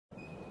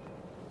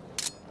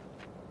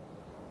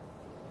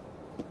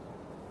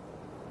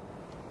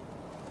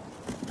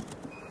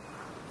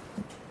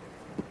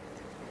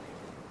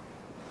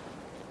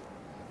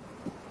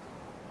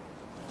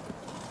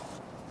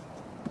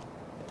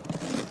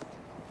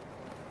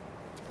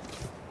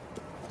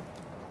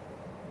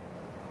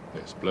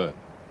It's blood.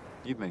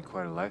 You've made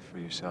quite a life for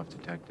yourself,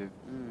 Detective.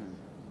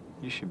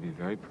 You should be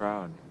very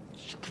proud.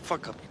 Shut the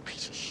fuck up, you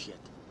piece of shit.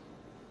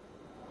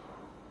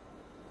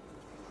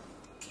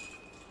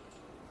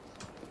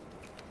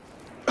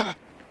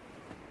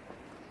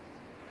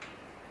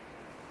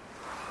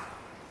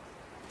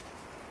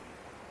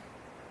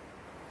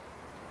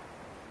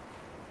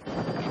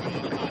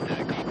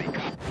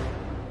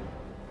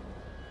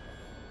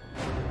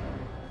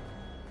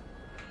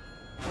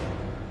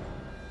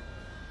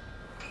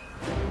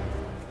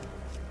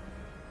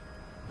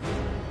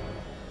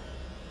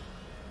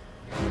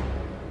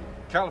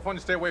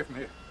 California, stay away from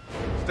here.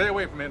 Stay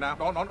away from here now.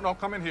 Don't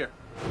come in here.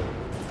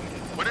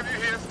 Whatever you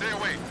hear, stay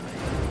away.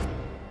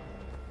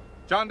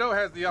 John Doe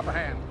has the upper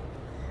hand.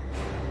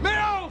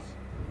 Mills!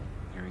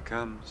 Here he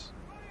comes.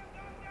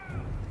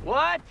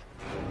 What?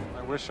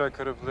 I wish I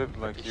could have lived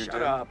like you did.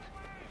 Shut up.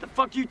 What the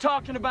fuck are you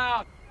talking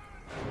about?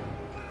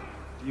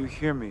 Do you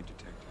hear me,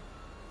 Detective?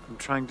 I'm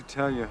trying to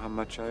tell you how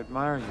much I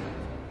admire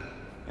you.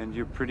 And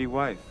your pretty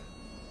wife.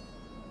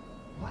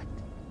 What?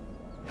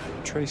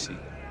 Tracy.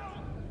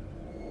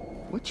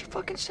 What'd you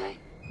fucking say?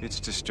 It's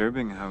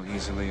disturbing how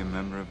easily a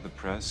member of the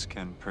press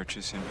can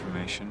purchase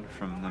information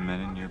from the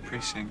men in your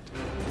precinct.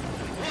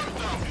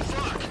 What the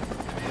fuck?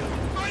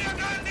 Put your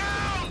gun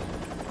down!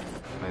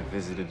 I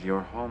visited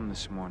your home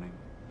this morning.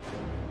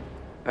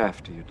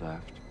 After you'd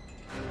left.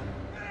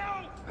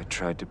 I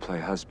tried to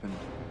play husband.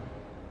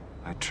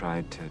 I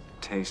tried to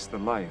taste the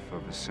life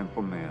of a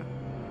simple man.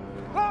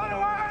 Blow it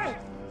away!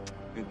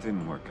 It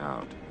didn't work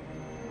out.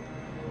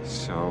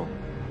 So,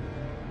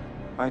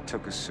 I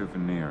took a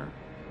souvenir.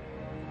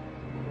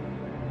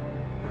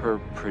 Her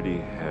pretty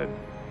head.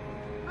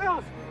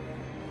 Mills!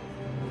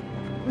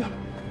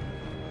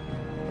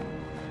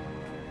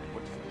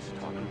 What the fuck is he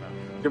talking about?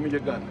 Give me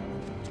your gun.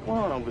 What's going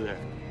on over there?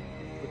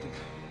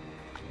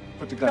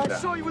 Put the gun I down.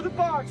 saw you with the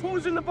box. What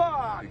was in the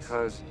box?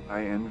 Because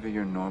I envy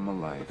your normal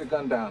life. Put the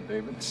gun down,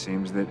 David. It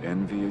seems that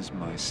envy is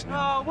my sin.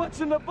 No,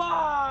 what's in the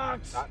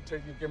box? Not until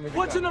you give me the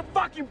What's in gun. the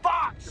fucking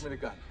box? Give me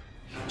the gun.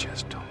 He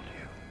just told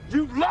you.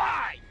 You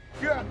lie!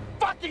 You're a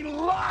fucking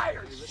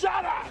liar!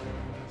 Shut up!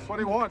 That's what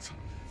he wants.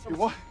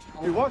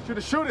 He wants you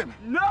to shoot him.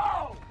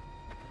 No!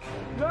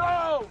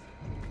 No!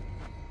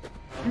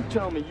 You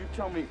tell me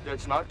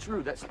that's not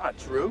true. That's not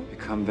true.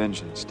 Become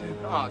vengeance,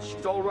 David. Oh,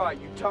 she's all right.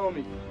 You tell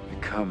me.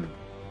 Become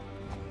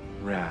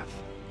wrath.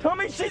 Tell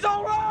me she's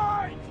all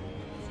right!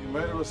 You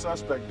murder a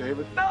suspect,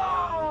 David.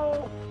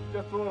 No!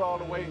 Just throw it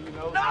all away, you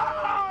know.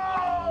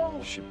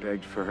 No! She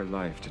begged for her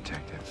life,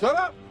 Detective. Shut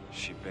up!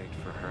 She begged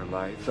for her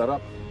life. Shut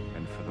up.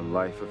 And for the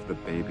life of the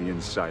baby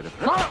inside of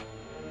her. Ah! Oh.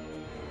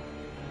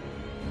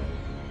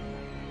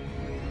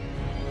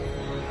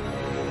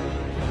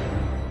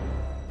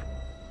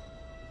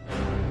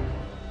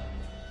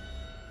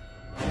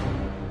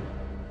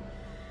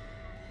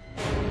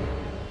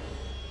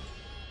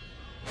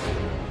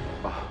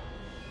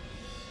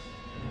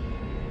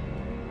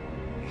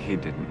 He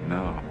didn't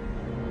know.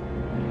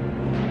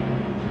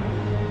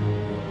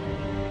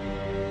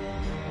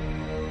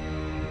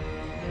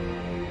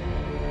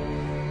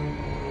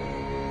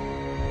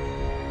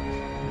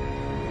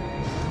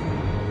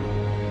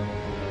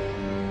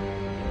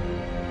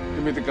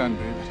 Give me the gun,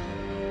 David.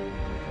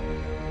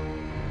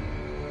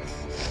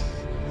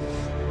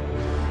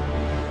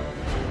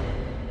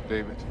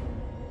 David,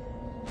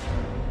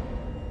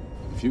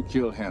 if you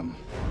kill him,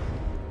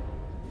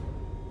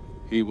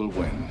 he will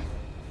win.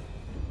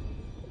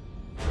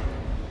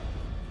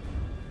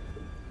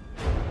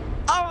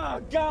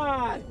 Oh,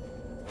 God!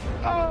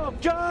 Oh,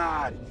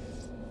 God!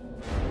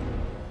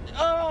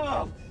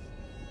 Oh!